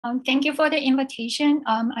Thank you for the invitation.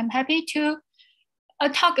 I'm happy to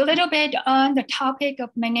talk a little bit on the topic of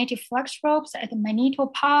magnetic flux ropes at the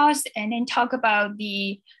magnetopause, and then talk about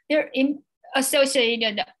their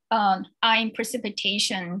associated ion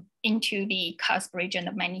precipitation into the cusp region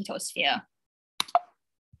of magnetosphere.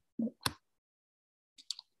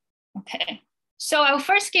 Okay. So I'll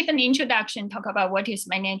first give an introduction, talk about what is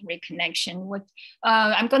magnetic reconnection.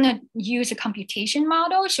 I'm going to use a computation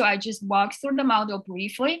model, so I just walk through the model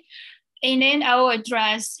briefly, and then I will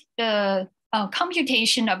address the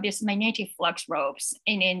computation of this magnetic flux ropes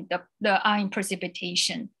and then the ion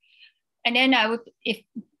precipitation. And then I would, if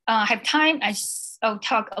I have time, I'll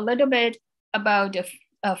talk a little bit about the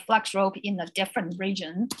flux rope in a different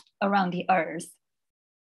region around the Earth.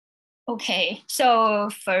 Okay, so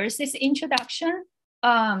first is introduction.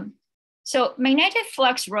 So magnetic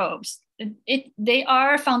flux ropes, they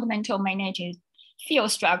are fundamental magnetic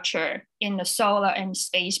field structure in the solar and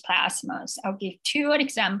space plasmas. I'll give two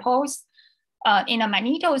examples. In a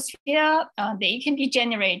magnetosphere, they can be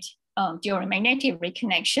generated during magnetic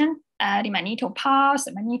reconnection at the magnetopause,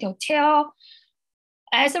 the magnetotail.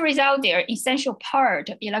 As a result, they're essential part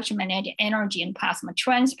of electromagnetic energy and plasma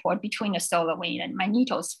transport between the solar wind and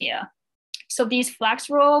magnetosphere. So these flux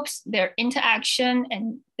ropes, their interaction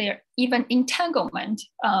and their even entanglement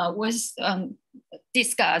was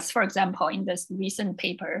discussed, for example, in this recent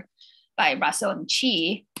paper by Russell and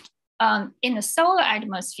Chi. In the solar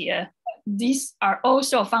atmosphere, these are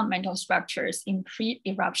also fundamental structures in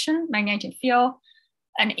pre-eruption magnetic field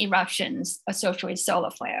and eruptions associated with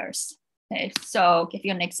solar flares. Okay, so give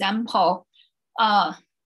you an example.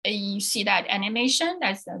 You see that animation,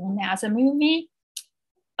 that's the NASA movie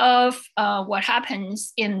of what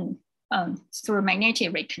happens in through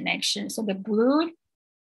magnetic reconnection. So the blue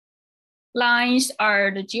lines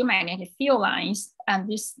are the geomagnetic field lines, and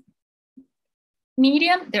this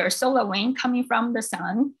medium, there's solar wind coming from the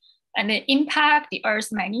sun, and they impact the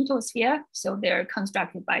Earth's magnetosphere. So they're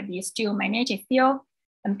constructed by this geomagnetic field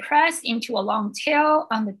and press into a long tail.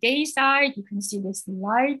 On the day side, you can see this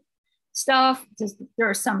light stuff. There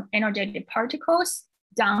are some energetic particles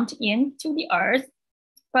dumped into the Earth.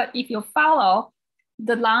 But if you follow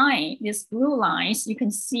the line, these blue lines, you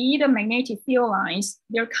can see the magnetic field lines,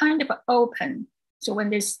 they're kind of open. So when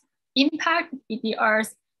this impact the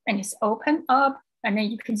Earth and it's open up, and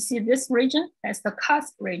then you can see this region as the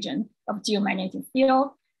cusp region of geomagnetic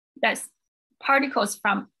field, that's particles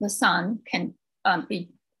from the sun can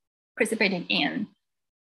be precipitated in.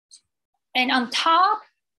 And on top,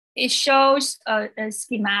 it shows a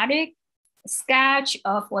schematic sketch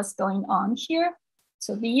of what's going on here.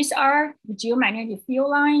 So these are the geomagnetic field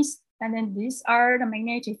lines, and then these are the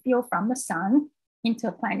magnetic field from the sun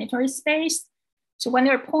into planetary space. So when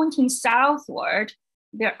they're pointing southward,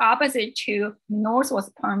 they're opposite to northward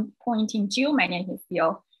pointing geomagnetic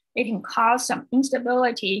field. It can cause some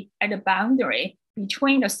instability at the boundary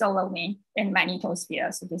between the solar wind and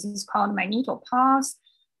magnetosphere. So this is called magnetopause.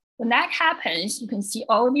 When that happens, you can see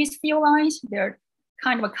all these field lines, they're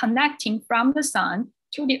kind of connecting from the sun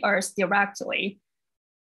to the Earth directly.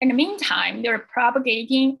 In the meantime, they're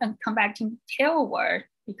propagating and convecting tailward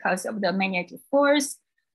because of the magnetic force,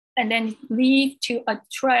 and then lead to a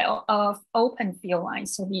trail of open field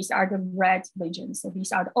lines. So these are the red regions. So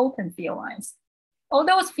these are the open field lines. All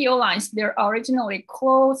those field lines, they're originally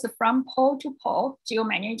closed from pole to pole,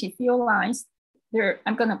 geomagnetic field lines.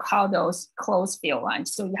 I'm gonna call those closed field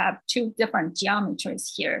lines. So you have two different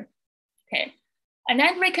geometries here, okay? And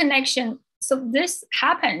then reconnection. So this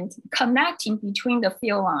happened connecting between the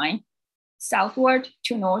field line southward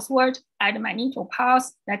to northward at the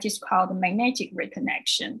magnetopause. That is called the magnetic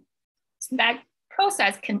reconnection. So that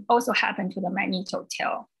process can also happen to the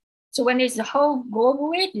magnetotail. So when there's a whole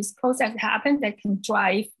globally, this process happens that can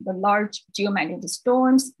drive the large geomagnetic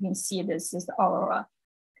storms. You can see this is the aurora.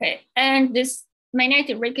 Okay, and this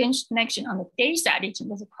magnetic reconnection on the day side, it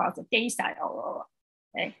was called the day side aurora.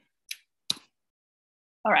 Okay.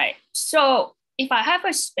 All right, so if I have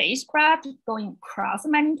a spacecraft going across the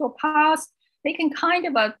magnetopause, they can kind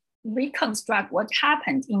of reconstruct what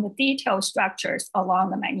happened in the detailed structures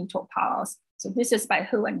along the magnetopause. So this is by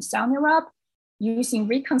Hu and Sanirab, using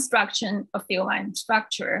reconstruction of field line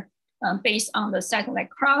structure based on the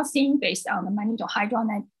satellite crossing, based on the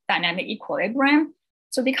magnetohydrodynamic equilibrium.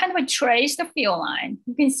 So they kind of trace the field line.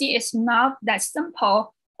 You can see it's not that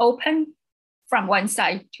simple, open from one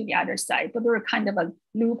side to the other side, but they're kind of a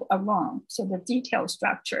loop around. So the detailed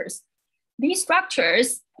structures. These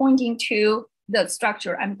structures pointing to the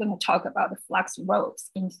structure I'm going to talk about, the flux ropes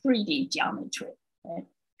in 3D geometry. Okay?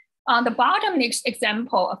 On the bottom next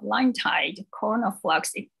example of line-tied coronal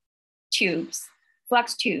flux tubes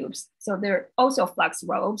flux tubes. So they're also flux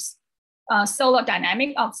robes. Solar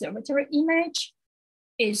dynamic observatory image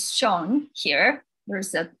is shown here.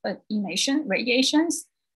 There's a emission radiations.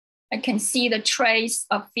 I can see the trace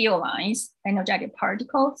of field lines, energetic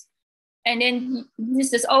particles. And then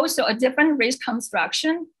this is also a different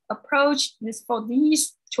reconstruction approach. This for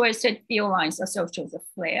these twisted field lines associated with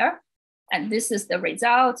flare. And this is the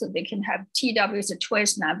result. So they can have TW is a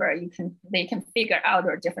twist number. They can figure out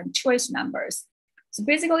their different twist numbers. So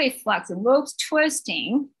basically flux robes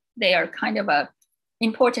twisting, they are kind of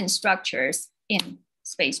important structures in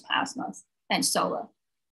space plasmas and solar.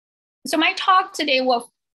 So my talk today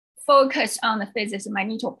will focus on the physics of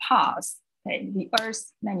magnetopause, okay, the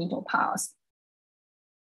Earth's magnetopause.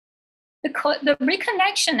 The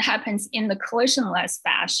reconnection happens in the collisionless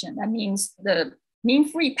fashion. That means the mean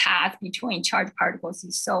free path between charged particles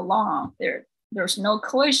is so long, there's no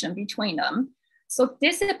collision between them. So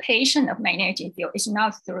dissipation of magnetic field is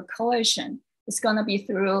not through collision. It's going to be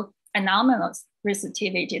through anomalous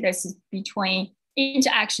resistivity. This is between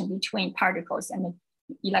interaction between particles and the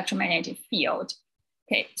electromagnetic field.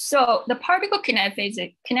 Okay, so the particle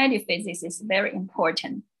kinetic physics is very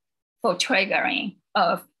important for triggering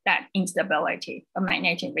of that instability of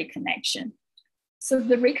magnetic reconnection. So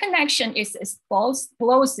the reconnection is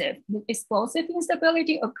explosive. The explosive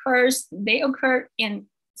instability they occur in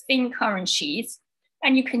thin current sheets.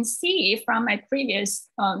 And you can see from my previous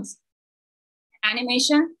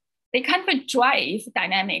animation, they kind of drive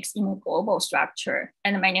dynamics in a global structure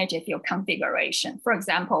and the magnetic field configuration. For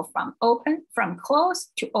example, from close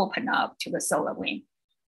to open up to the solar wind.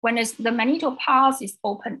 When the magnetopause is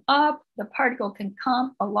opened up, the particle can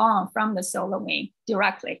come along from the solar wind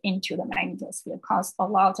directly into the magnetosphere, cause a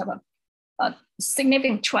lot of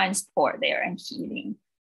significant transport there and heating.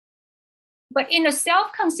 But in a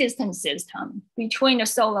self-consistent system between the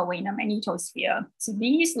solar wind and magnetosphere, so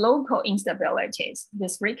these local instabilities,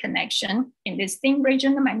 this reconnection in this thin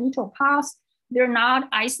region of magnetopause, they're not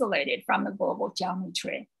isolated from the global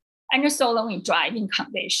geometry and the solar wind driving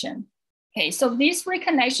condition. Okay, so this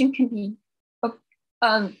reconnection can be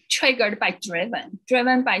triggered by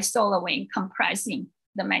driven by solar wind compressing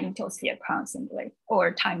the magnetosphere constantly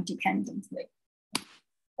or time dependently.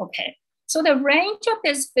 Okay, so the range of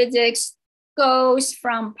this physics goes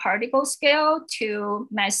from particle scale to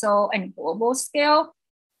meso and global scale.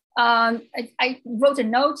 I wrote a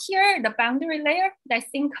note here, the boundary layer, that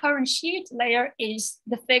thin current sheet layer is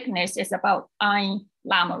the thickness is about ion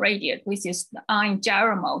Lama radius, which is the ion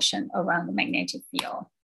gyro motion around the magnetic field.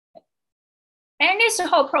 And this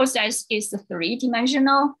whole process is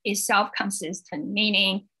three-dimensional, is self-consistent,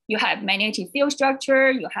 meaning you have magnetic field structure,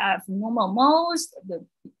 you have normal modes,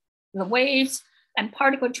 the waves, and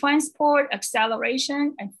particle transport,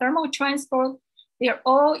 acceleration, and thermal transport. They're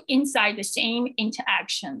all inside the same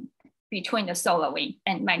interaction between the solar wind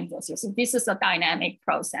and magnetosphere. So this is a dynamic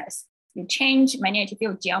process. You change magnetic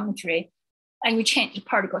field geometry, and you change the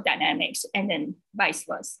particle dynamics, and then vice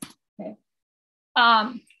versa. Okay.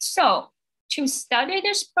 So to study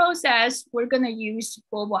this process, we're going to use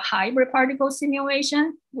global hybrid particle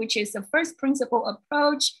simulation, which is the first principle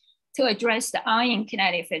approach to address the ion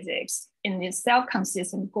kinetic physics in this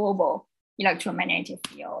self-consistent global electromagnetic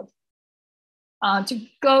field. To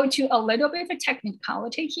go to a little bit of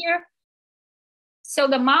technicality here. So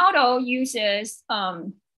the model uses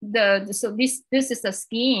so this is the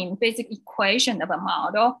scheme, basic equation of a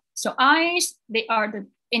model. So ions, they are the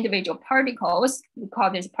individual particles. We call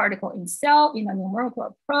this particle in cell in a numerical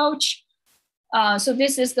approach. So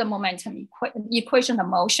this is the momentum equation of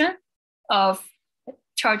motion of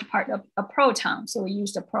charged part of a proton. So we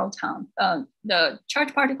use the proton. The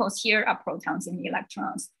charged particles here are protons and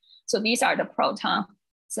electrons. So these are the proton.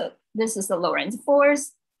 So this is the Lorentz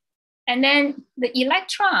force. And then the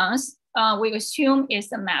electrons, we assume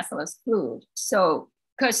is a massless fluid. So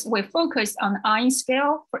because we focus on ion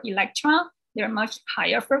scale for electron, they're much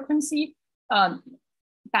higher frequency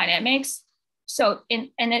dynamics. So and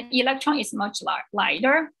an electron is much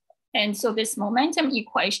lighter. And so this momentum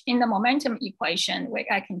equation, in the momentum equation,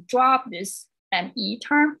 I can drop this ME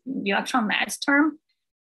term, electron mass term.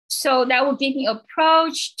 So that will give me an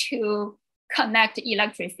approach to connect the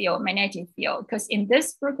electric field, magnetic field, because in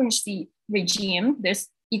this frequency regime, this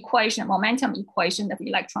equation, momentum equation of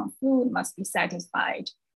electron fluid must be satisfied.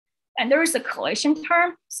 And there is a collision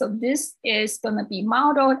term. So this is going to be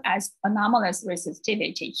modeled as anomalous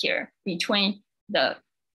resistivity here between the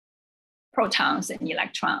protons and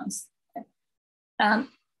electrons. And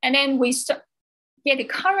then we get the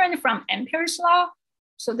current from Ampere's law.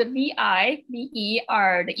 So the VI, VE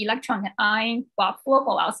are the electron and ion flow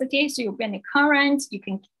velocity. So you get the current, you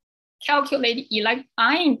can calculate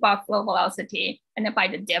ion bulk flow velocity, and then by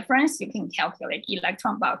the difference, you can calculate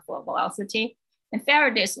electron bulk flow velocity. And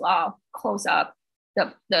Faraday's law calls up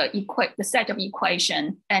the set of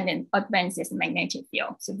equation and then advances magnetic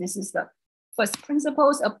field. So this is the first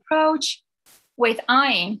principles approach with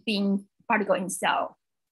ion being particle in cell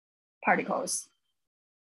particles.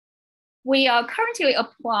 We currently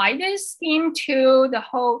apply this scheme to the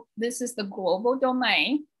whole, this is the global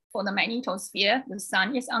domain for the magnetosphere. The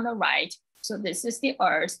sun is on the right. So this is the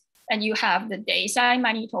Earth. And you have the day side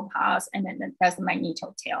magnetopause, and then that's the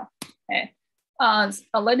magnetotail. Okay.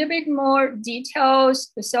 A little bit more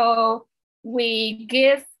details. So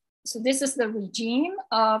this is the regime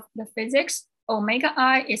of the physics. Omega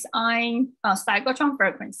I is ion cyclotron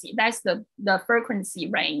frequency. That's the frequency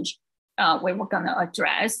range we were gonna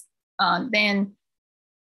address. Then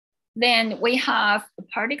we have the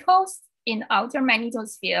particles in outer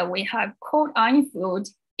magnetosphere. We have cold ion fluid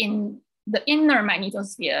in the inner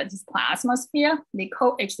magnetosphere, this plasma sphere. They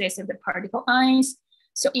coexist with the particle ions.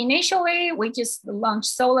 So initially, we just launch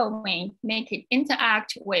solar wind, make it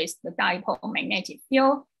interact with the dipole magnetic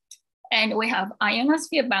field. And we have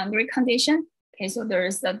ionosphere boundary condition. Okay, so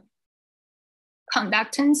there's the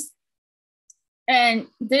conductance. And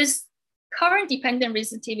this current dependent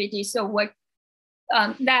resistivity, so what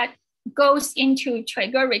that goes into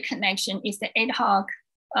trigger reconnection is the ad hoc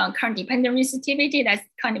current dependent resistivity. That's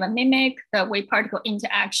kind of a mimic the wave particle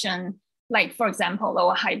interaction, like for example, low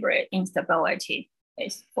hybrid instability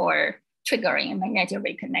is for triggering a magnetic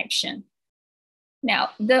reconnection.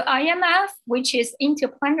 Now, the IMF, which is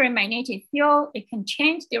interplanetary magnetic field, it can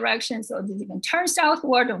change direction, so you can turn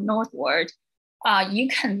southward or northward. You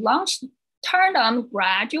can turn them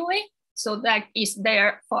gradually, so that is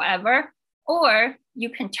there forever, or you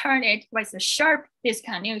can turn it with a sharp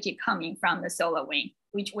discontinuity coming from the solar wind,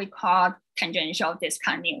 which we call tangential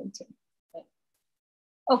discontinuity.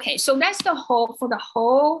 Okay, so that's the whole for the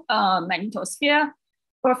whole magnetosphere.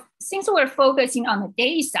 Since we're focusing on the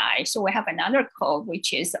day side, so we have another code,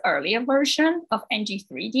 which is the earlier version of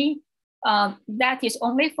NG3D that is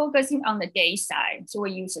only focusing on the day side. So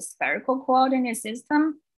we use a spherical coordinate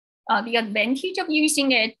system. The advantage of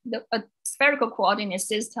using a spherical coordinate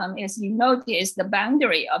system is you notice the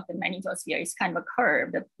boundary of the magnetosphere is kind of a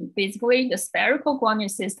curve. Basically, the spherical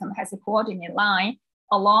coordinate system has a coordinate line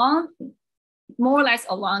more or less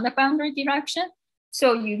along the boundary direction.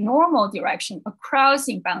 So your normal direction, a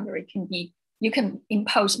crossing boundary you can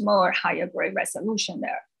impose more higher grade resolution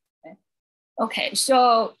there. Okay,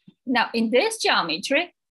 so now in this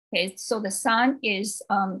geometry, okay, so the sun is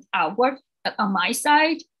outward on my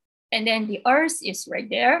side, and then the Earth is right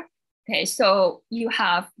there. Okay, so you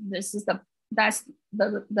have, this is the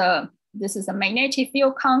magnetic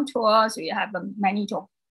field contour. So you have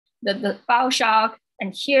the bow shock,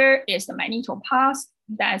 and here is the magnetopause.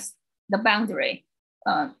 That's the boundary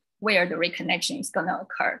where the reconnection is going to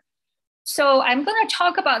occur. So I'm going to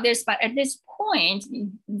talk about this, but at this point,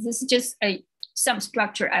 this is just some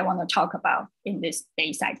structure I want to talk about in this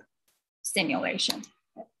day cycle simulation.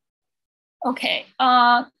 Okay,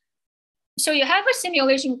 so you have a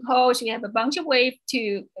simulation code, so you have a bunch of ways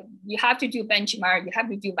you have to do benchmark, you have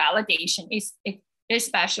to do validation,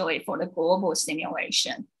 especially for the global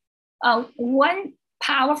simulation. One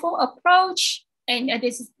powerful approach, and it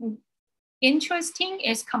is interesting,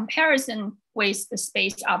 is comparison with the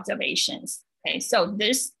space observations. Okay, so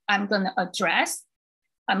this I'm going to address.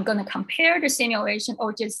 I'm going to compare the simulation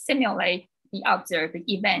or just simulate the observed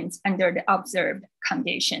events under the observed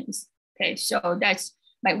conditions. Okay, so that's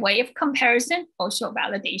my way of comparison, also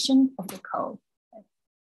validation of the code. Okay.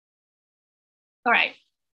 All right,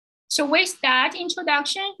 so with that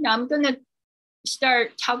introduction, now I'm going to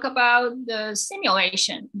talk about the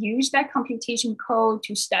simulation. Use that computation code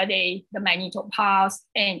to study the magnetopause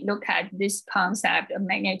and look at this concept of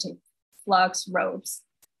magnetic flux ropes.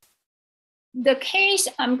 The case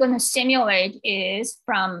I'm going to simulate is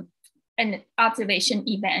from an observation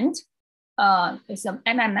event. It's an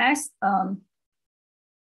MMS,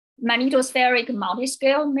 magnetospheric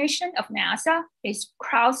multiscale mission of NASA. Is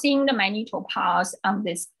crossing the magnetopause on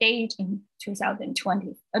this date in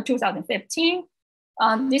 2015.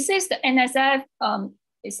 This is the NSF,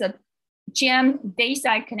 it's a GEM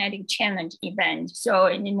Dayside Kinetic Challenge event. So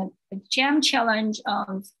in the GEM challenge,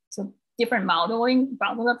 so different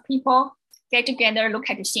modeler people get together, look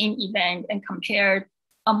at the same event and compare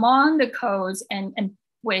among the codes and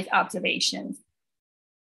with observations.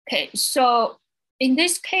 Okay, so in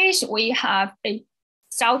this case, we have a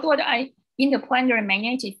southward interplanetary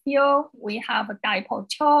magnetic field. We have a dipole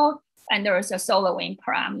tilt, and there is a solar wind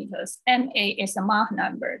parameters. MA is a Mach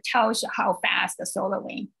number, tells you how fast the solar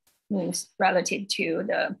wind moves relative to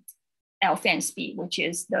the L-fan speed, which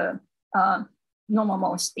is the normal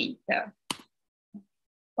mode speed there.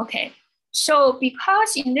 Okay, so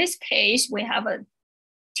because in this case, we have a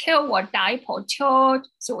tailward dipole tilt,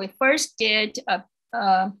 so we first did a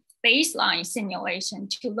baseline simulation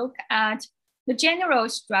to look at the general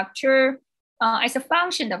structure as a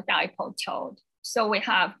function of dipole tilt. So we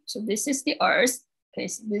have, so this is the Earth, okay,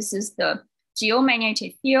 so this is the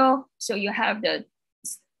geomagnetic field. So you have the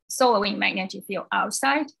solar wind magnetic field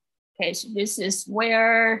outside. Okay, so this is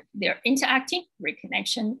where they're interacting.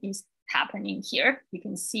 Reconnection is happening here. You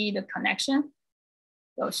can see the connection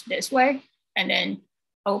goes this way and then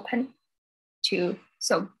open to,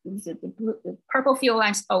 so the purple field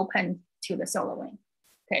lines open to the solar wind.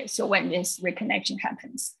 Okay, so when this reconnection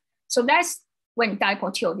happens. So that's when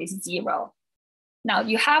dipole tilt is 0. Now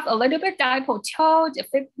you have a little bit dipole tilt,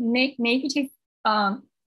 negative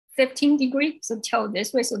 15 degrees, so tilt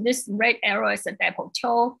this way. So this red arrow is a dipole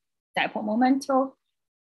tilt, dipole moment tilt.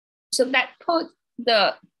 So that put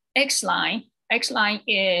the X line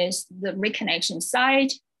is the reconnection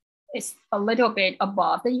side. It's a little bit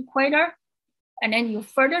above the equator. And then you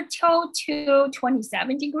further tilt to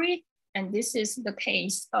 27 degrees. And this is the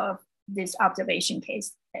case of this observation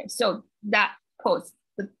case. Okay, so that puts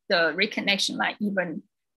the reconnection line even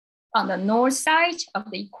on the north side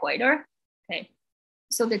of the equator. Okay,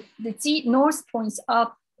 so the north points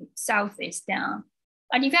up, south is down.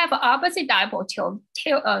 And if you have an opposite dipole tilt,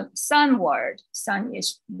 sunward, sun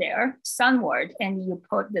is there, sunward, and you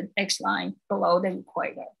put the X line below the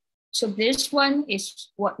equator. So this one is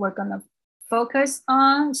what we're gonna focus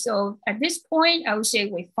on. So at this point, I would say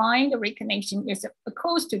we find the reconnection is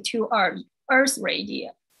close to 2 Earth radii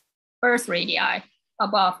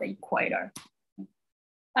above the equator.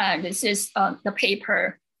 And this is the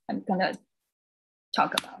paper I'm gonna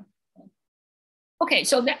talk about. Okay,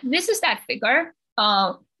 so this is that figure.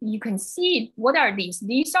 You can see what are these?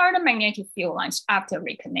 These are the magnetic field lines after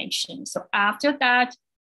reconnection. So after that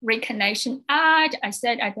reconnection I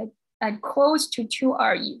said at close to 2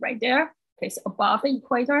 RE right there. Okay, so above the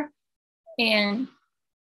equator. And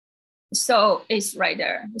so it's right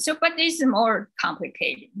there. So, but this is more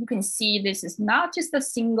complicated. You can see this is not just a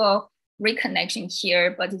single reconnection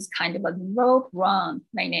here, but it's kind of a rope-run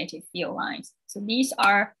magnetic field lines. So these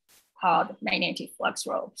are called magnetic flux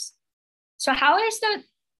ropes. So how is the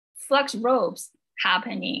flux ropes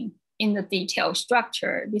happening in the detailed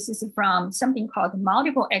structure? This is from something called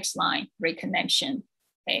multiple X-line reconnection.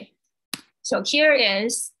 Okay, so here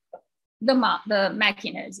is the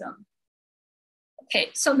mechanism. Okay,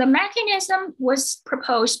 so the mechanism was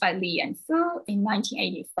proposed by Li and Fu in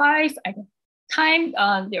 1985. At the time,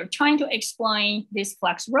 they're trying to explain these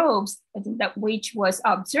flux ropes, which was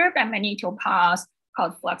observed at magnetopause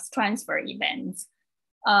called flux transfer events.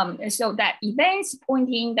 So that events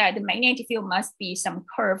pointing that the magnetic field must be some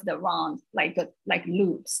curved around like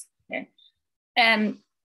loops. Okay? And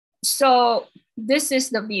so this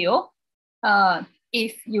is the view.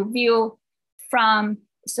 If you view from,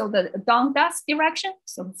 so the dawn dusk direction,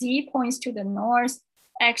 so Z points to the north,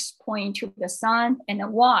 X point to the sun, and the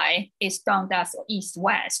Y is dawn dusk or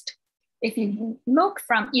east-west. If you look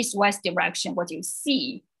from east-west direction, what you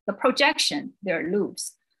see, the projection, there are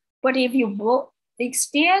loops. But if you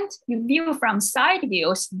extend, you view from side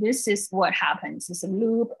views, this is what happens. It's a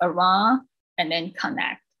loop around and then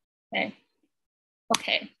connect. Okay.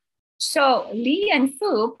 Okay. So Li and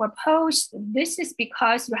Fu proposed this is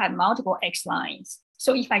because you have multiple X lines.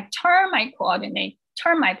 So if I turn my coordinate,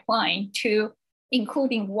 turn my plane to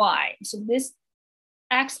including Y, so this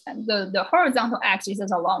X, the horizontal axis is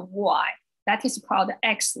along Y. That is called the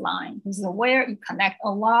X line. This is where you connect a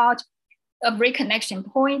lot of reconnection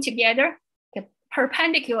point together,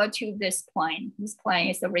 perpendicular to this plane. This plane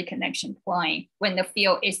is the reconnection plane when the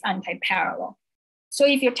field is anti-parallel. So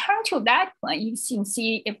if you turn to that plane, you can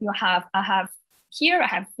see if you have, I have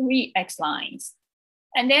 3 X lines.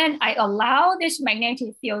 And then I allow this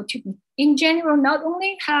magnetic field to, in general, not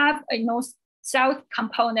only have a north-south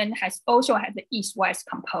component, also has the east-west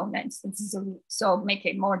components. So make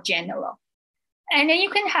it more general. And then you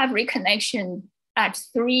can have reconnection at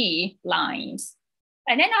 3 lines.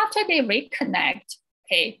 And then after they reconnect,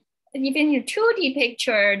 okay, even in 2D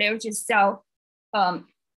picture, they're just so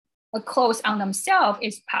close on themselves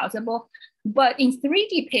is possible. But in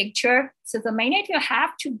 3D picture, so the magnetic field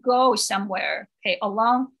have to go somewhere, okay,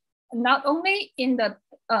 along, not only in the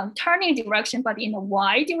turning direction, but in the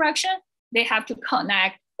Y direction, they have to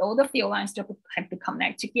connect, all the field lines have to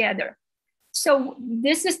connect together. So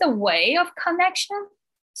this is the way of connection.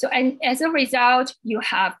 So and as a result, you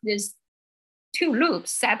have these 2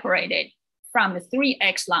 loops separated from the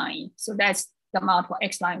 3X line. So that's the multiple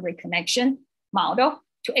X line reconnection model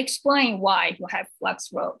to explain why you have flux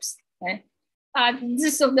ropes. Okay?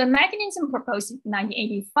 So the mechanism proposed in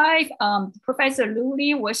 1985, Professor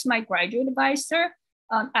Luli was my graduate advisor.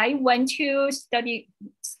 I went to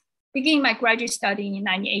begin my graduate study in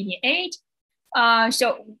 1988.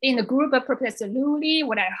 So in the group of Professor Luli,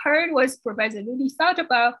 what I heard was Professor Luli thought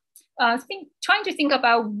about trying to think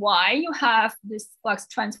about why you have this flux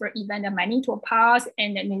transfer event at magnetopause.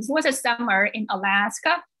 And then this was a summer in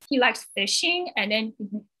Alaska. He likes fishing. And then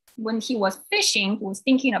when he was fishing, he was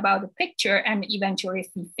thinking about the picture, and eventually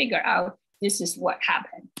he figured out this is what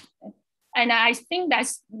happened. And I think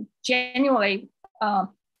that's genuinely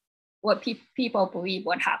what people believe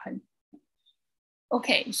what happened.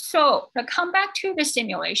 Okay, so to come back to the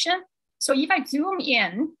simulation. So if I zoom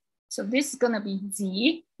in, so this is gonna be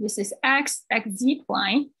Z, this is X Z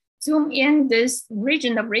plane. Zoom in this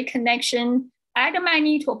region of reconnection at the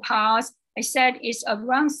magnetopause. I said it's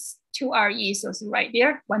around 2 RE, so it's right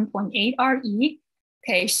there, 1.8 RE.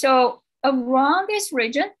 Okay, so around this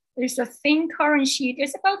region, there's a thin current sheet.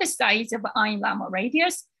 It's about the size of an ion llama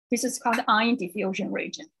radius. This is called the ion diffusion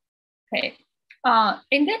region. Okay,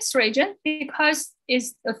 in this region, because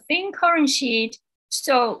it's a thin current sheet,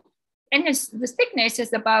 so and the thickness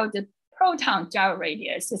is about the proton gyro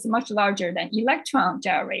radius. It's much larger than electron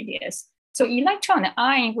gyro radius. So electron and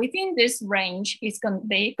ion within this range is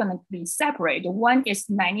they're gonna be separated. One is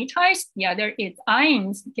magnetized, the other is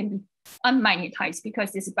ions can be unmagnetized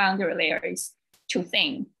because this boundary layer is too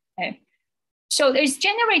thin. Okay? So there's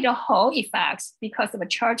generated Hall effects because of a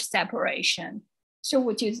charge separation. So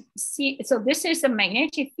what you see, so this is a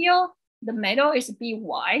magnetic field. The middle is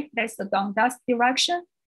By, that's the Dundas direction.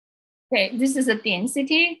 Okay, this is the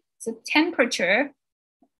density, so temperature,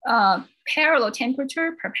 parallel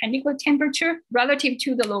temperature, perpendicular temperature relative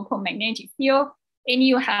to the local magnetic field. And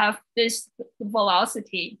you have this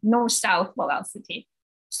velocity, north-south velocity.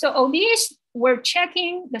 So all these, we're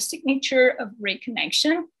checking the signature of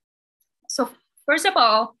reconnection. So first of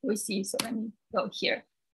all, we see, so let me go here.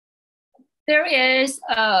 There is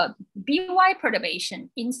a By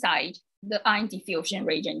perturbation inside the ion diffusion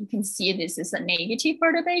region. You can see this is a negative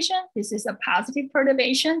perturbation. This is a positive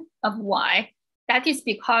perturbation of Y. That is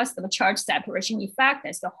because of the charge separation effect.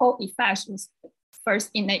 As the whole effect was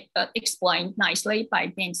first explained nicely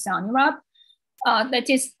by Ben Sonirab. That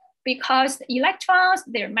is because the electrons,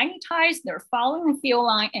 they're magnetized, they're following the field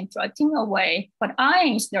line and drifting away. But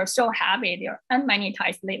ions, they're so heavy, they're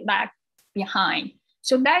unmagnetized, they lag behind.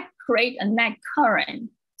 So that creates a net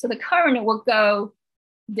current. So the current will go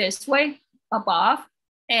this way above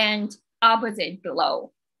and opposite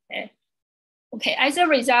below. Okay. Okay, as a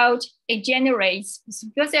result, it generates,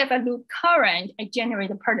 because of a loop current, it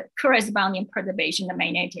generates a corresponding perturbation of the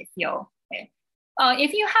magnetic field. Okay.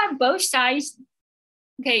 If you have both sides,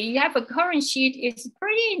 okay, you have a current sheet, it's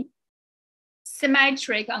pretty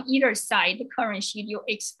symmetric on either side. The current sheet, you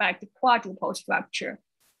expect a quadrupole structure.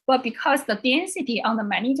 But because the density on the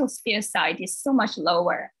magnetosphere side is so much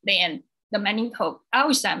lower than the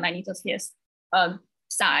outside magnetosphere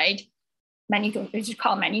side, which is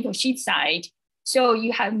called magnetosheet side. So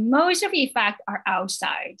you have most of the effect are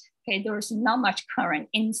outside. Okay, there's not much current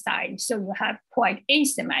inside. So you have quite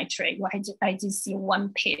asymmetric. I just see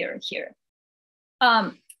one pair here.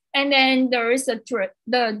 And then there is the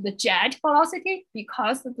jet velocity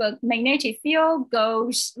because the magnetic field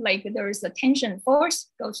goes like there is a tension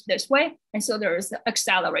force goes this way. And so there is the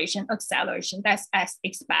acceleration. That's as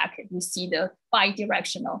expected. You see the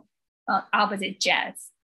bidirectional opposite jets.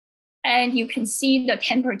 And you can see the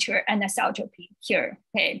temperature and anisotropy here.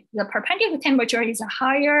 Okay, the perpendicular temperature is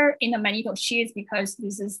higher in the magnetosheets because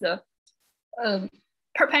this is the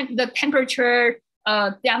temperature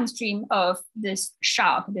downstream of this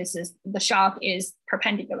shock. The shock is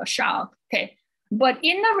perpendicular shock. Okay, but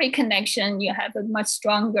in the reconnection, you have a much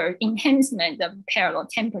stronger enhancement of parallel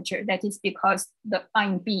temperature. That is because the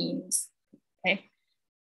ion beams. Okay.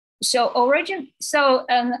 So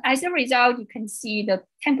as a result, you can see the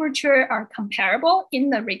temperature are comparable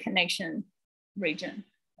in the reconnection region.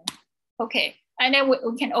 Okay, and then we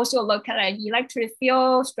can also look at an electric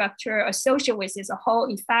field structure associated with this Hall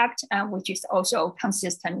effect, which is also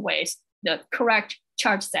consistent with the correct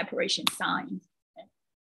charge separation sign.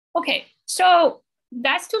 Okay, so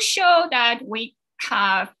that's to show that we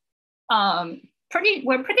have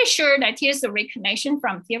we're pretty sure that here's the reconnection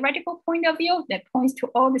from theoretical point of view that points to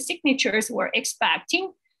all the signatures we're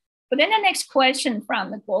expecting. But then the next question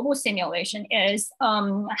from the global simulation is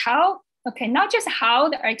not just how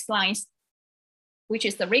the X lines, which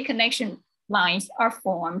is the reconnection lines, are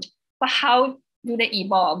formed, but how do they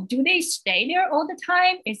evolve? Do they stay there all the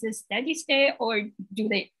time? Is it steady state, or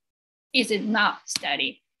is it not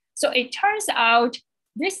steady? So it turns out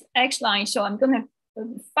this X line, so I'm gonna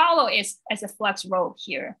follow it as a flux rope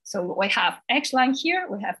here. So we have X line here,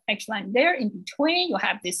 we have X line there. In between, you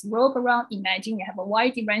have this rope around. Imagine you have a Y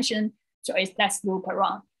dimension, so it's that loop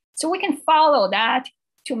around. So we can follow that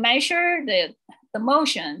to measure the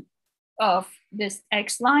motion of this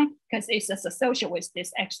X line, because it's associated with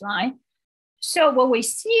this X line. So what we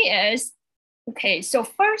see is, okay, so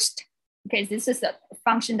first, okay, this is a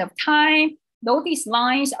function of time. Though these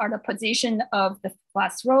lines are the position of the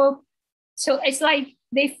flux rope. So it's like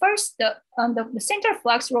they first, the center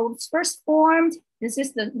flux ropes first formed. This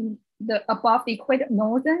is the above the equator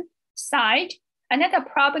northern side, and then they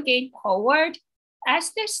propagate forward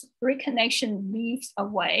as this reconnection leaves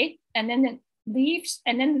away, and then it leaves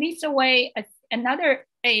away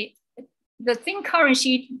the thin current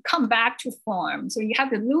sheet come back to form. So you have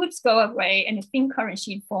the loops go away and the thin current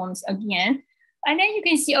sheet forms again. And then you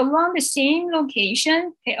can see around the same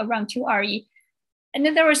location, okay, around 2 RE, and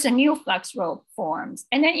then there was a new flux rope forms,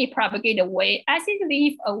 and then it propagates away. As it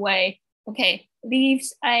leaves away, okay,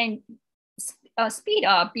 leaves and speed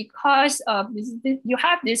up because of this, you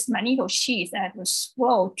have this magneto sheath that will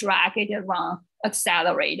slow, drag it around,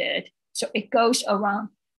 accelerated. So it goes around.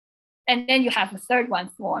 And then you have the third one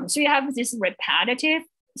form. So you have this repetitive,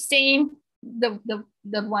 same, the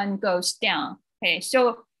one goes down. Okay,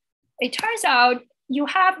 so it turns out you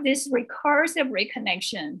have this recursive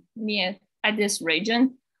reconnection near at this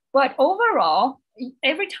region, but overall,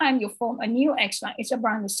 every time you form a new X line, it's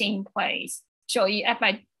around the same place. So if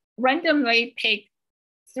I randomly pick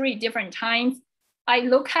 3 different times, I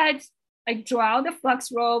draw the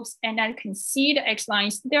flux ropes and I can see the X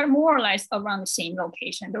lines. They're more or less around the same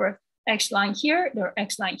location. There are X line here, there are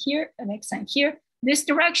X line here, and X line here. This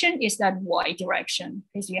direction is that Y direction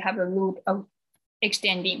because you have a loop of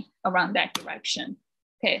extending around that direction.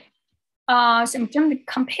 Okay, so I'm going to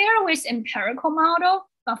compare with empirical model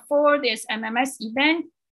for this MMS event.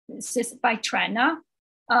 This is by Trena.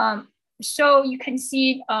 So you can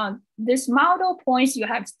see this model points, you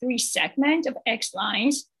have 3 segments of X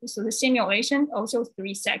lines. So the simulation also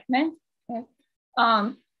 3 segments. Okay.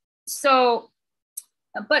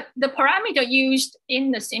 But the parameter used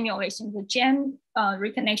in the simulation, the GEM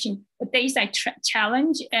reconnection, the daylight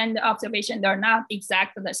challenge and the observation, they're not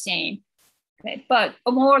exactly the same. Okay, but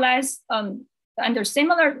more or less under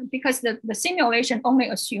similar, because the simulation only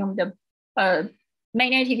assumed the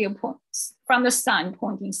magnetic field points from the sun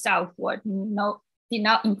pointing southward, did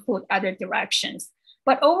not include other directions.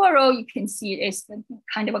 But overall, you can see it's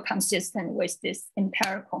kind of a consistent with this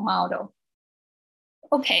empirical model.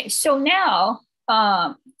 Okay, so now,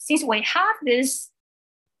 since we have this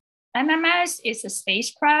MMS is a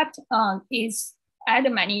spacecraft, is at the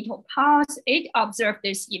magnetopause, it observed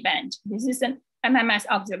this event. This is an MMS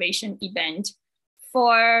observation event.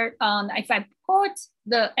 For if I put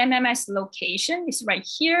the MMS location is right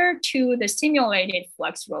here to the simulated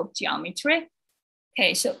flux rope geometry.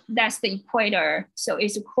 Okay, so that's the equator. So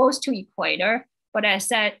it's close to equator. But I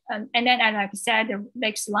said, and then like I said, the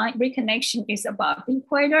next line reconnection is above the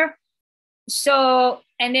equator. So,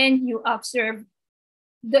 and then you observe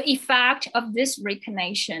the effect of this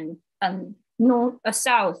reconnection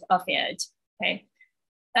south of it, okay?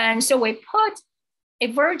 And so we put a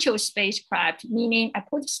virtual spacecraft, meaning I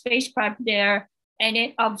put a spacecraft there and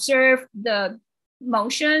then observe the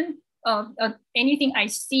motion of anything I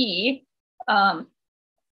see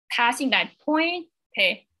passing that point,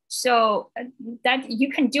 okay? So that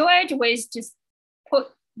you can do it with just put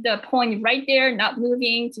the point right there, not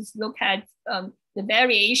moving, just look at the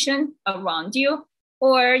variation around you,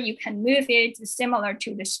 or you can move it similar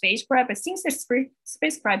to the spacecraft. But since the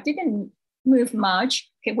spacecraft didn't move much,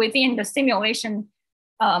 okay, within the simulation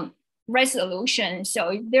resolution,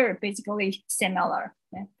 so they're basically similar.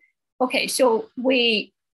 Okay, so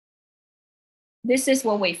this is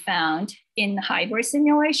what we found in the hybrid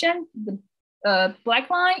simulation. The black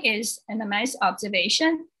line is MMS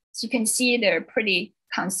observation. So you can see they're pretty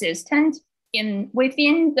consistent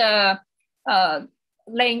within the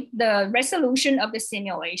resolution of the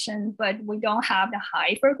simulation, but we don't have the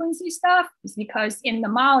high frequency stuff. It's because in the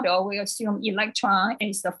model, we assume electron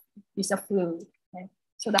is a fluid. Okay?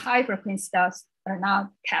 So the high frequency stuff are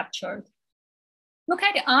not captured. Look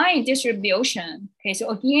at the ion distribution. Okay, so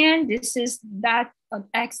again, this is that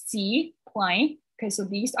XZ plane. Okay, so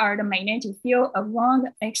these are the magnetic field around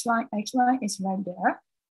the X line. X line is right there.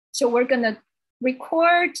 So we're gonna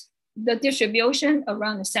record the distribution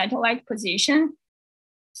around the satellite position.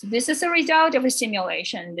 So this is a result of a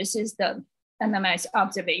simulation. This is the MMS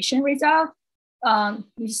observation result.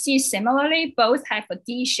 you see similarly, both have a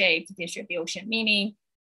D-shaped distribution, meaning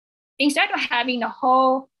instead of having the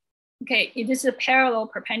whole, okay, it is a parallel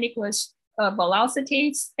perpendicular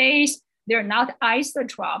velocity space, they're not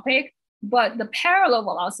isotropic, but the parallel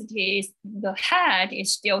velocity is, the head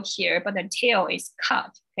is still here, but the tail is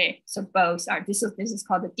cut. Okay, so both are, this is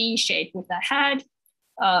called the D shape with the head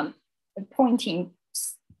pointing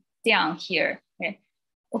down here.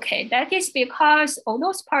 Okay, that is because all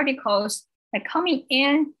those particles are coming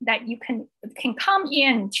in that you can come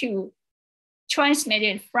in to transmit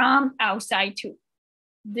it from outside to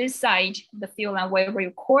this side, the field line where we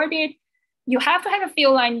record it. You have to have a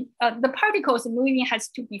field line, the particles moving has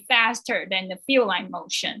to be faster than the field line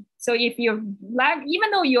motion. So if you're,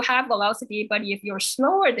 even though you have velocity, but if you're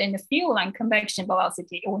slower than the field line convection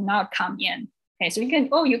velocity, it will not come in. Okay, so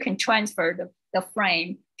you can transfer the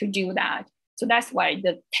frame to do that. So that's why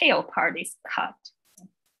the tail part is cut.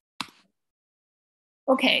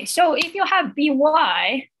 Okay, so if you have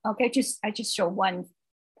By, okay, I just show one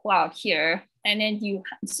plot here. And then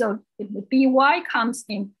so the By comes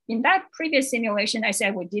in that previous simulation, I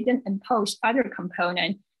said we didn't impose other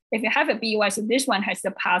component. If you have a By, so this one has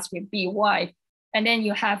the path with By, and then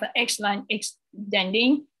you have an X line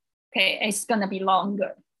extending, okay, it's gonna be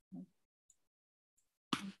longer.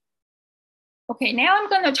 Okay, now I'm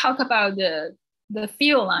gonna talk about the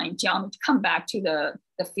field line geometry, come back to the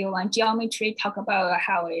field line geometry, talk about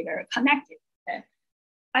how it are connected. Okay.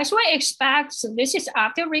 As we expect, so this is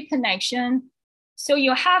after reconnection. So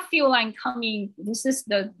you have field line coming, this is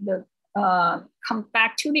the come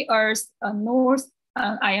back to the Earth's north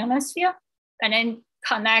ionosphere, and then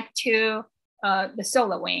connect to the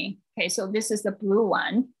solar wind. Okay, so this is the blue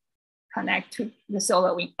one, connect to the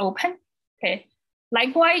solar wind, open. Okay,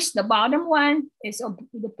 likewise, the bottom one is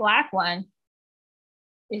the black one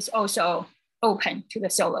is also open to the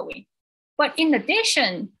solar wind. But in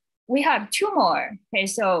addition, we have two more. Okay,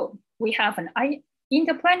 so we have an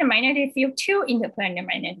interplanar magnetic field, two interplanar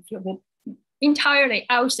magnetic field entirely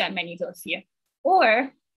outside magnetosphere,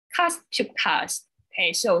 or cusp to cusp.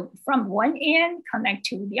 Okay, so from one end connect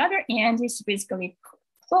to the other end is basically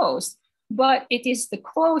closed, but it is the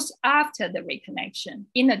close after the reconnection,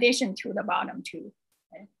 in addition to the bottom two.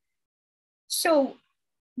 Okay. So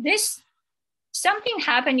something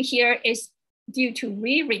happened here is due to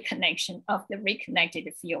reconnection of the reconnected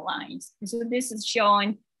field lines. So this is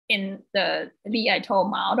shown in the Li et al.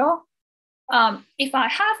 Model. If I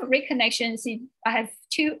have a reconnection, see, I have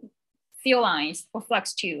two field lines or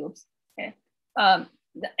flux tubes. Okay.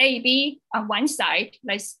 The AB on one side,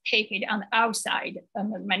 let's take it on the outside,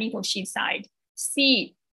 on the magnetosheet side.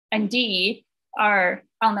 C and D are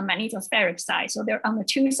on the magnetospheric side. So they're on the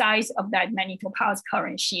two sides of that magnetopause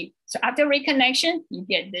current sheet. So after reconnection, you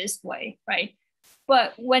get this way, right?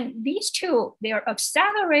 But when these two, they are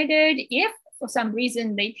accelerated, if for some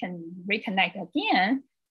reason they can reconnect again,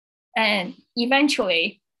 and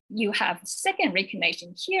eventually you have second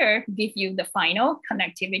reconnection here, give you the final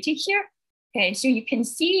connectivity here. Okay, so you can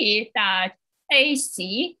see that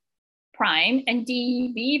AC prime and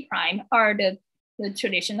DB prime are the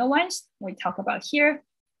traditional ones we talk about here,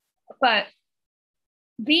 but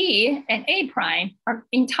B and A prime are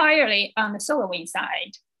entirely on the solar wind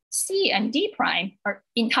side. C and D prime are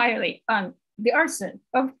entirely on the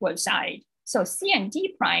earthward side. So C and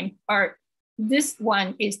D prime are, this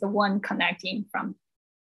one is the one connecting from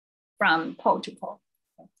pole to pole.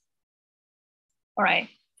 All right.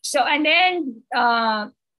 So, and then,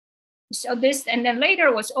 so this, and then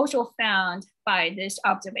later was also found by this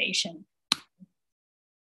observation.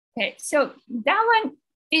 Okay, so that one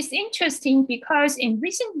is interesting because in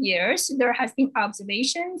recent years, there has been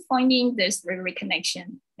observation finding this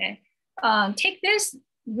reconnection. Okay? Take this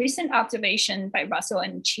recent observation by Russell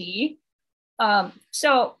and Chi.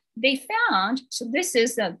 So they found, so this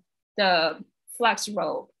is the flux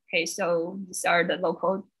rope. Okay, so these are the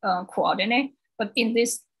local coordinate, but in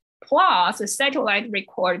this plot, the satellite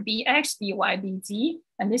record BX, BY, BZ,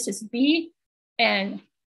 and this is B, and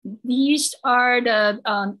these are the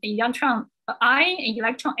electron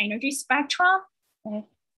energy spectrum, okay?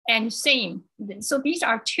 And same. So these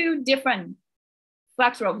are two different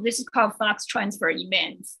flux ropes. This is called flux transfer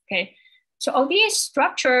events. Okay, so all these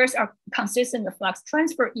structures are consistent with flux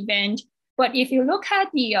transfer event. But if you look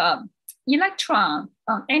at the electron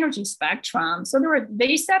energy spectrum, so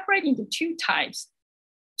they separate into two types.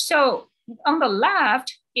 So on the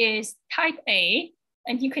left is type A,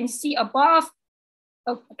 and you can see above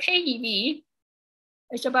KeV,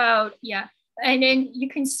 it's about, yeah. And then you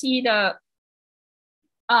can see the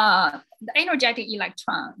energetic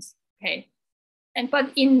electrons, okay?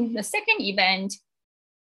 But in the second event,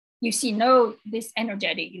 you see no this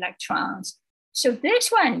energetic electrons. So this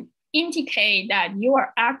one indicate that you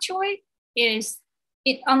are actually is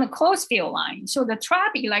it on the closed field line. So the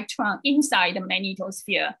trapped electron inside the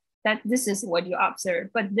magnetosphere, that this is what you observe.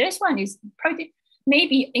 But this one is pretty,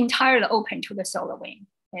 maybe entirely open to the solar wind.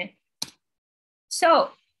 Okay? So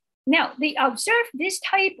now they observe this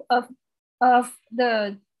type of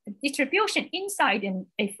the distribution inside in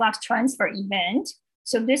a flux transfer event.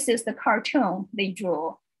 So this is the cartoon they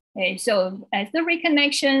drew. Okay, so as the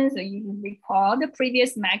reconnection, so you recall the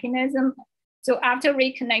previous mechanism. So after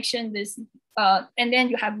reconnection, this and then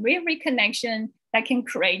you have reconnection that can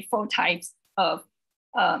create 4 types of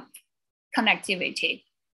connectivity.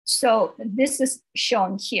 So this is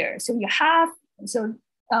shown here. So you have, so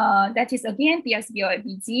that is again BSBO,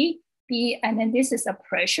 BZ, B, and then this is a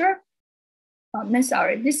pressure.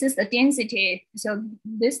 This is the density. So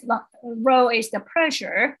this row is the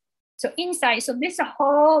pressure. So inside, so this is a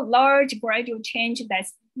whole large gradual change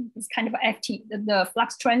that's kind of FT, the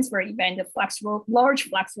flux transfer event, the flux rope, large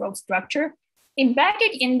flux rope structure.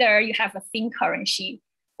 Embedded in there, you have a thin current sheet.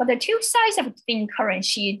 But the 2 sides of thin current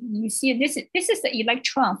sheet, you see this is the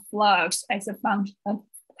electron flux as a function.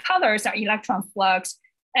 Colors are electron flux,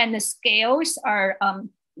 and the scales are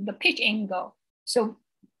the pitch angle. So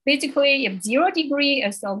basically, if 0 degree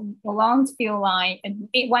is along field line, and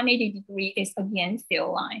 180 degree is against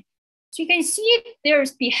field line. So you can see their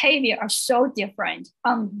behavior are so different.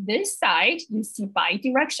 On this side, you see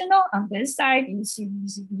bidirectional. On this side, you see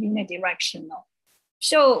unidirectional.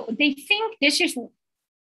 So they think this is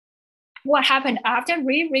what happened after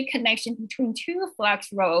reconnection between 2 flux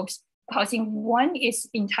ropes, causing one is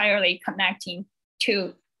entirely connecting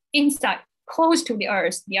to inside, close to the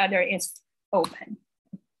Earth, the other is open.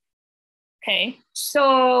 Okay,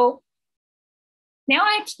 so now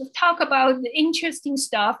I talk about the interesting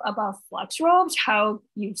stuff about flux ropes, how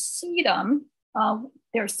you see them,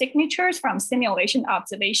 their signatures from simulation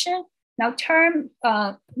observation. Now turn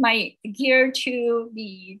my gear to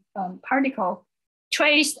the particle,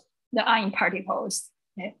 trace the ion particles.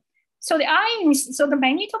 Okay. So the ions, so the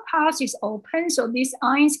magnetopause is open, so these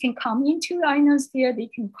ions can come into the ionosphere, they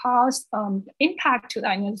can cause impact to the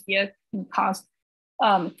ionosphere, can cause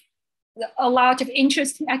a lot of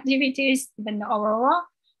interesting activities in the aurora.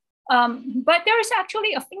 But there is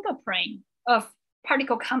actually a fingerprint of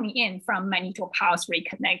particle coming in from magnetopause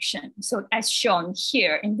reconnection. So as shown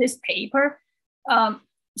here in this paper.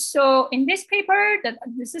 So in this paper,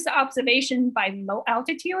 this is observation by low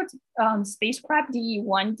altitude spacecraft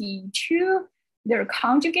DE1, DE2, their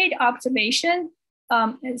conjugate observation.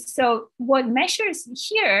 So what measures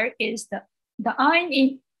here is the ion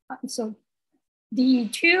in, so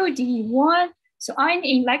DE2, DE1, so ion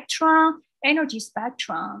electron energy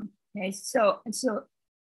spectrum. Okay, so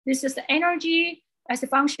this is the energy as a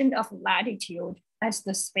function of latitude as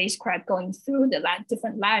the spacecraft going through the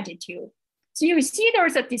different latitude. So you see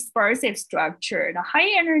there's a dispersive structure. The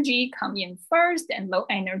high energy come in first and low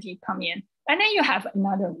energy come in. And then you have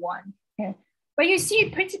another one. Okay? But you see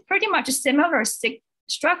pretty much a similar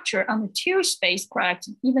structure on the 2 spacecraft,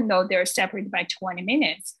 even though they're separated by 20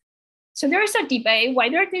 minutes. So there's a debate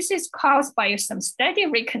whether this is caused by some steady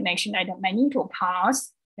reconnection at the magnetopause,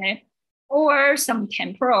 okay? Or some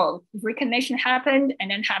temporal reconnection happened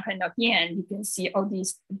and then happened again. You can see all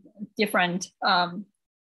these different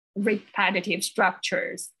repetitive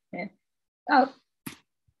structures. Okay?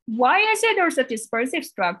 Why is it there's a dispersive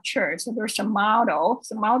structure? So there's a model.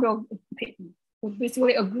 So model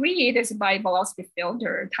basically agreed is by velocity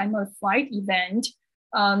filter, time of flight event.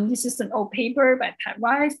 This is an old paper by Pat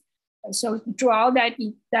Rice. So draw that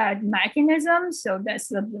mechanism. So that's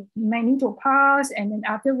the magnetopause, and then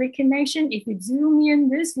after reconnection, if you zoom in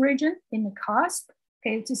this region in the cusp,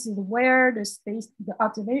 okay, this is where the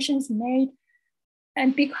observations made.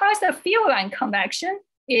 And because the field line convection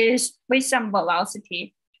is with some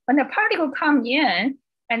velocity, when the particle come in,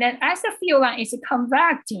 and then as the field line is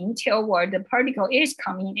convecting toward the particle is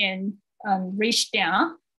coming in, reach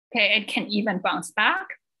down, okay, it can even bounce back.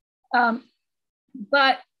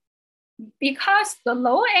 But because the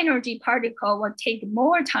low energy particle will take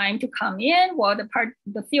more time to come in, while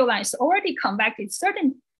the field line is already convected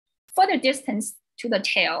certain further distance to the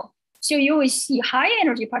tail. So you will see high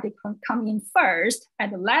energy particle come in first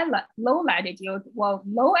at the low latitude, while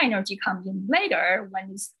low energy comes in later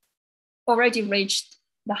when it's already reached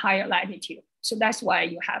the higher latitude. So that's why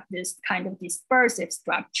you have this kind of dispersive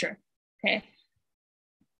structure. Okay.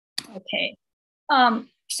 Okay.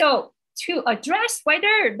 So to address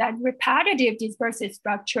whether that repetitive dispersive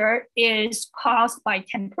structure is caused by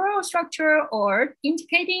temporal structure or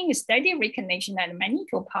indicating steady reconnection at the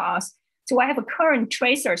magnetopause, So I have a current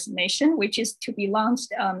tracers mission, which is to be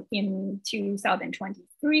launched in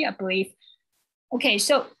 2023, I believe. Okay,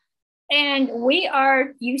 so, and we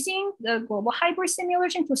are using the global hybrid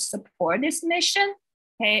simulation to support this mission.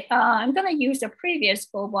 Okay, I'm gonna use the previous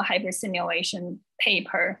global hybrid simulation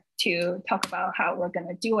paper to talk about how we're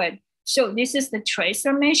gonna do it. So this is the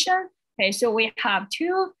tracer mission. Okay, so we have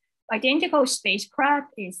two identical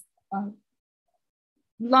spacecraft is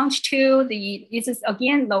launched to this is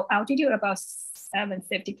again low altitude, about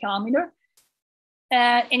 750 kilometers.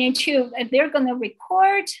 And they're gonna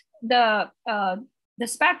record the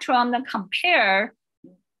spectrum and compare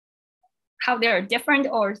how they're different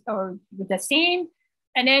or the same.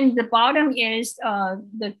 And then the bottom is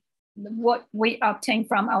what we obtained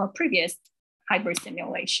from our previous hybrid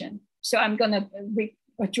simulation. So I'm gonna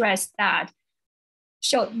address that.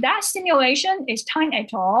 So that simulation is Time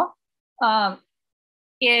et al.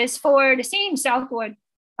 Is for the same southward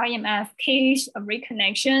IMF case of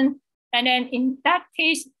reconnection. And then in that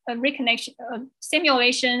case, a reconnection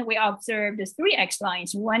simulation, we observed the three X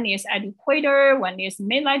lines. One is at equator, one is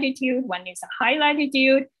mid-latitude, one is high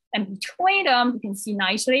latitude. And between them, you can see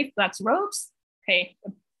nicely flux ropes, okay,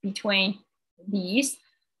 between these.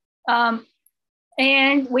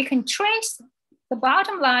 And we can trace, the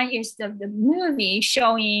bottom line is the movie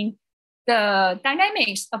showing the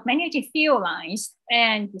dynamics of magnetic field lines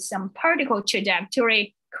and some particle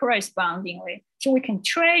trajectory correspondingly. So we can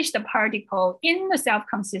trace the particle in the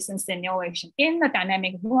self-consistent simulation in the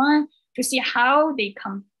dynamic one to see how they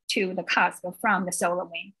come to the cusp from the solar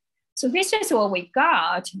wind. So this is what we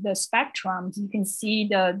got, the spectrum. You can see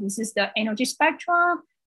this is the energy spectrum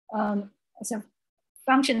as a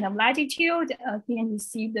function of latitude. Again, you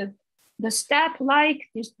see the step-like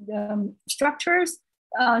structures.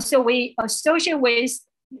 So we associate with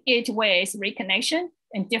it with reconnection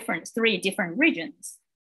in three different regions,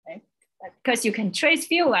 right? Because you can trace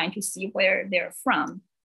field line to see where they're from.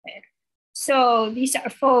 Right? So these are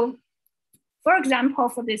for example,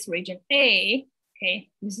 for this region A, okay,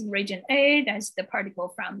 this is region A, that's the particle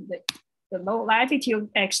from the low latitude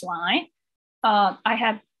X line.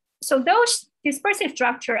 So those dispersive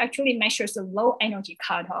structure actually measures the low energy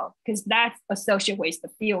cutoff because that's associated with the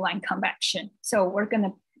field line convection. So we're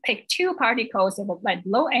gonna pick two particles of like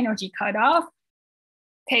low energy cutoff,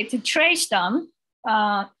 okay, to trace them.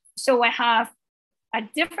 So I have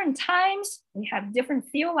at different times, we have different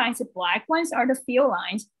field lines. The black ones are the field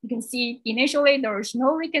lines. You can see initially there was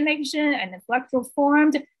no reconnection and the flux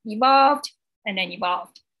formed, evolved, and then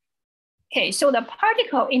evolved. Okay, so the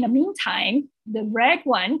particle in the meantime, the red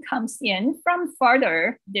one comes in from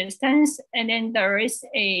farther distance, and then there is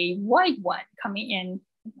a white one coming in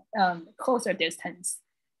closer distance.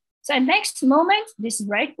 So at next moment, this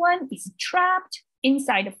red one is trapped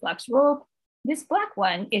inside the flux rope. This black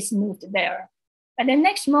one is moved there. And the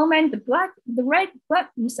next moment, the white one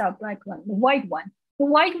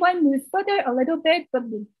moves further a little bit, but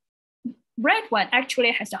the red one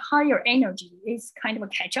actually has a higher energy. It's kind of a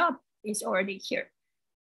catch up. It's already here.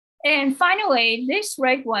 And finally, this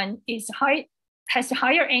red one has a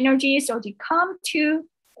higher energy, so to come to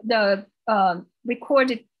the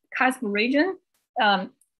recorded cusp region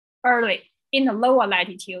early in the lower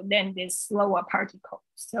latitude than this lower particle.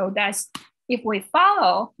 So that's, if we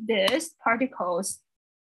follow these particles,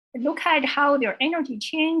 look at how their energy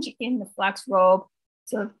change in the flux rope.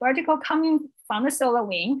 So particle coming from the solar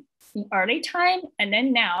wind in early time, and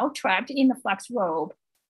then now trapped in the flux rope,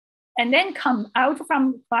 and then come out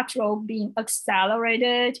from flux rope being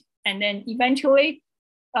accelerated, and then eventually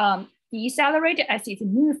decelerated as it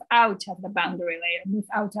moves out of the boundary layer, move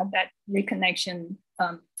out of that reconnection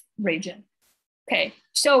region. Okay,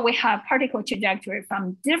 so we have particle trajectory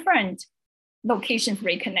from different locations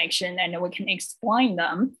reconnection, and we can explain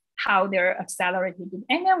them, how they're accelerated,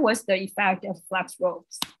 and then what's the effect of flux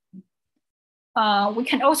ropes. We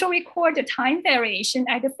can also record the time variation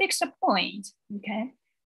at a fixed point, okay?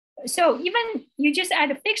 So even you just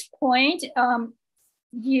at a fixed point,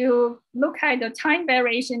 you look at the time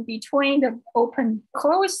variation between the open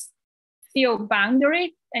closed field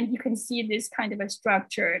boundary, and you can see this kind of a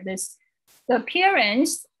structure. The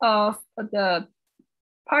appearance of the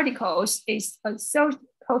particles is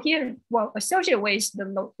associated with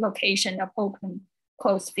the location of open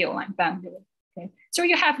closed field line boundary. Okay, so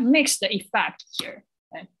you have mixed effect here.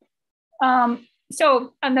 Okay?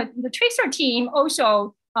 So the tracer team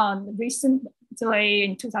also recently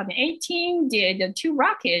in 2018 did a 2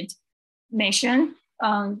 rocket mission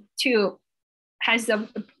to has a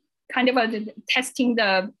kind of a testing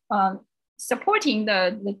the supporting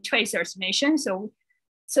the tracers mission. So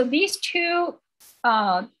these two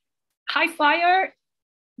high flyer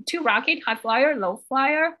two rocket, high flyer, low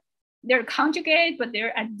flyer. They're conjugate, but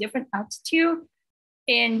they're at different altitude.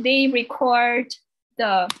 And they record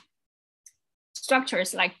the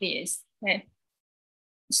structures like this. Okay?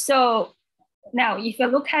 So now if you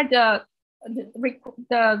look at the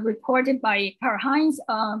recorded by Karl-Heinz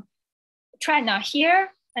Tratna here,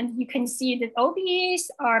 and you can see that all these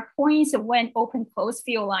are points when open closed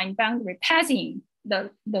field line boundary passing the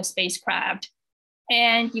spacecraft.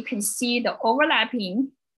 And you can see the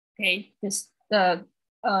overlapping, okay, the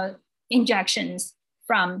injections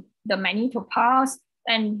from the magnetopause.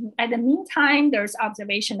 And at the meantime, there's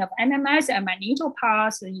observation of MMS and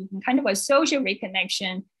magnetopause. So you can kind of associate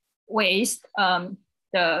reconnection with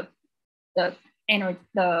the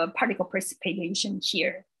particle precipitation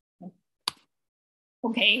here.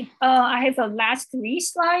 Okay, I have the last 3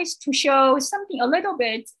 slides to show something a little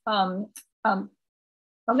bit, a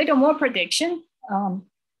little more prediction.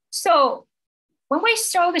 So when we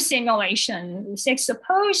show the simulation, say,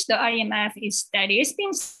 suppose the IMF is steady, it's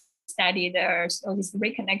been steady, there's all these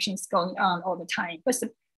reconnections going on all the time. But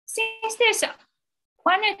since there's a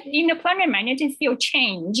planet in the planet magnetic field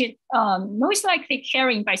change, most likely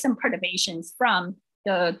carrying by some perturbations from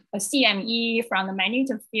the CME, from the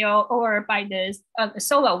magnetic field, or by this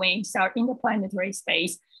solar winds are interplanetary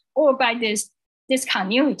space, or by this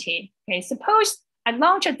discontinuity. Okay, suppose I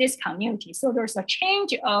launch a discontinuity, so there's a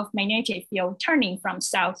change of magnetic field turning from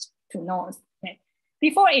south to north. Okay.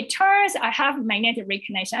 Before it turns, I have magnetic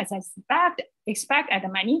reconnection as I expect at the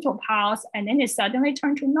magnetopause, and then it suddenly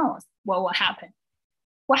turns to north. What will happen?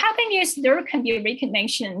 What happens is there can be a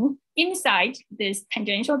reconnection inside this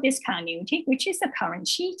tangential discontinuity, which is the current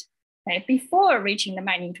sheet, okay, before reaching the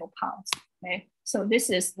magnetopause. Okay? So this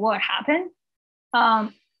is what happened.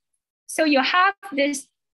 So you have this,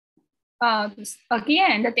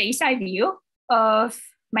 again, the day side view of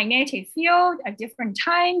magnetic field at different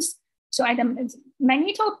times. So at the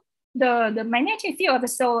magnetic field of the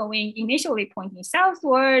solar wind initially pointing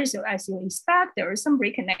southwards. So as you expect, there is some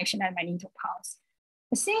reconnection at magnetopause.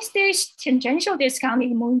 Since this tangential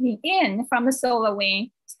discontinuity moving in from the solar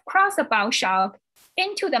wind, cross the bow shock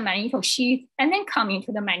into the magneto sheath, and then coming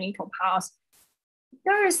to the magnetopause,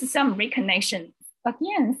 there is some reconnection.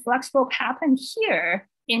 Again, flux probe happened here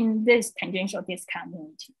in this tangential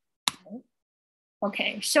discontinuity.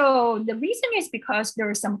 Okay, so the reason is because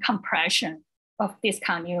there is some compression of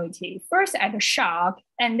discontinuity, first at the shock,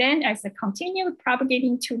 and then as it continued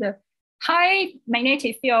propagating to the high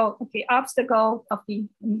magnetic field, okay, obstacle of the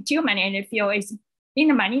geomagnetic field is in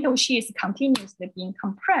the magneto sheath continuously being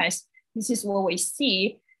compressed. This is what we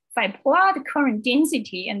see. If I plot the current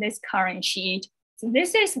density in this current sheet, so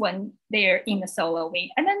this is when they're in the solar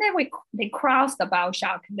wind, and then they cross the bow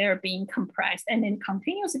shock, they're being compressed, and then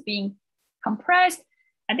continuously being compressed.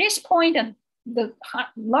 At this point, the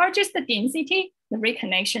largest density, the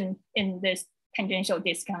reconnection in this tangential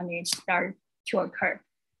discontinuity start to occur.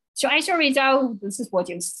 So as a result, this is what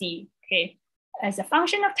you see, okay? As a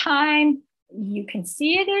function of time, you can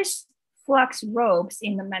see there's flux ropes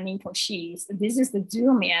in the magneto sheath. This is the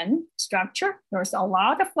zoom-in structure. There's a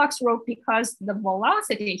lot of flux rope because the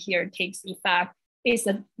velocity here takes effect. It's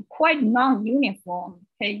quite non-uniform,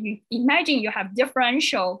 okay? You imagine you have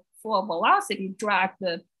differential flow velocity drag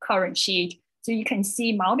the current sheet. So you can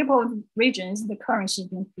see multiple regions, the current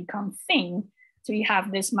sheet become thin. So you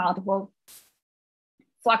have this multiple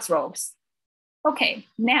flux ropes. Okay,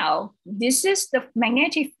 now this is the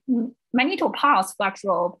magnetopause flux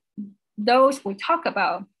rope. Those we talk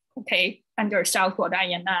about, okay, under southward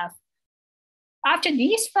IMF. After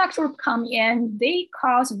these flux ropes come in, they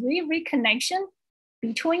cause reconnection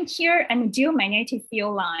between here and the geomagnetic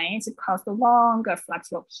field lines. It causes the longer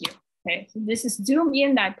flux rope here. Okay, so this is zoom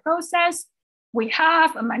in that process. We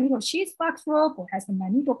have a magneto sheath flux rope, it has a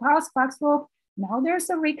magnetopause flux rope. Now there's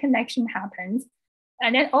a reconnection happens.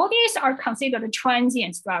 And then all these are considered a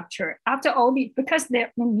transient structure. After all these, because in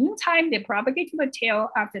the meantime, they propagate to the tail.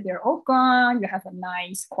 After they're all gone, you have a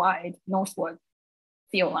nice, quiet northward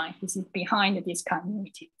field line. This is behind the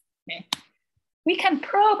discontinuity. Okay. We can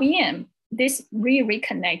probe in this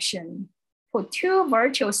reconnection for 2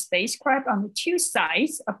 virtual spacecraft on the 2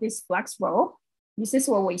 sides of this flux rope. This is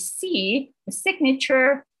what we see, the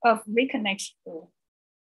signature of reconnection.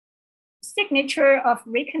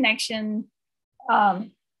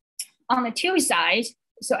 On the 2 sides.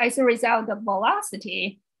 So as a result, the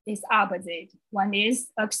velocity is opposite. One is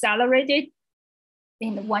accelerated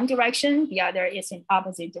in one direction, the other is in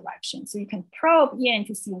opposite direction. So you can probe in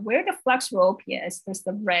to see where the flux rope is. There's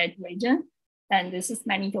the red region, and this is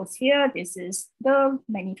magnetosphere, this is the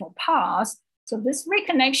magnetopause. So this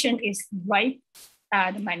reconnection is right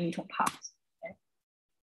at the magnetopause.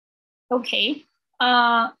 Okay,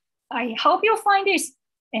 I hope you'll find this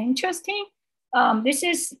interesting. This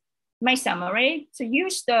is my summary. To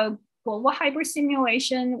use the global hybrid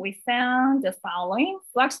simulation, we found the following.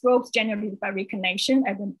 Flux ropes generated by reconnection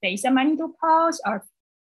at the base of magnetopause are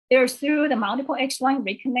there through the multiple X-line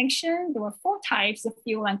reconnection. There were 4 types of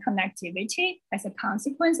field line connectivity as a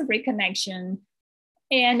consequence of reconnection.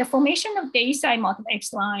 And the formation of day-side multiple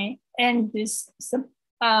X-line, and this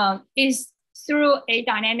is through a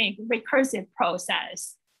dynamic recursive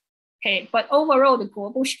process. Okay, but overall, the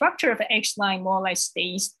global structure of the X-line more or less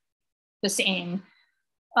stays the same,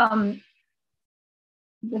 the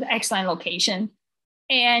X-line location.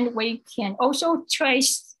 And we can also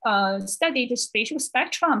study the spatial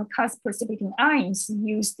spectrum cusp precipitating ions,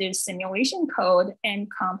 use this simulation code and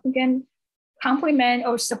complement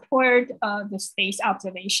or support the space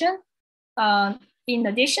observation. In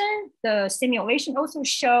addition, the simulation also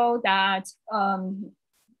show that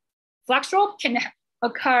flux rope can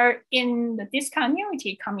occur in the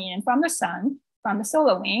discontinuity coming in from the sun, from the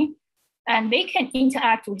solar wind, and they can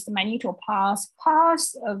interact with the magnetopause,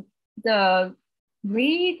 cause the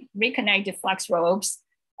reconnected flux ropes.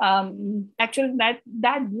 Actually,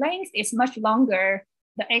 that length is much longer.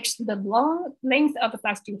 The long length of the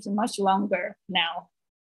flux tubes is much longer now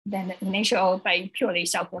than the initial by purely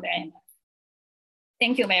southward EMF.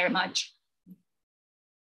 Thank you very much.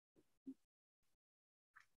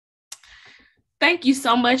 Thank you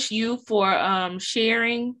so much, Yu, for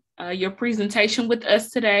sharing your presentation with us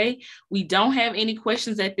today. We don't have any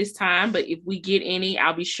questions at this time, but if we get any,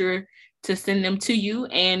 I'll be sure to send them to you.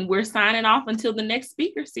 And we're signing off until the next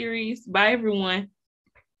speaker series. Bye, everyone.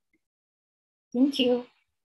 Thank you.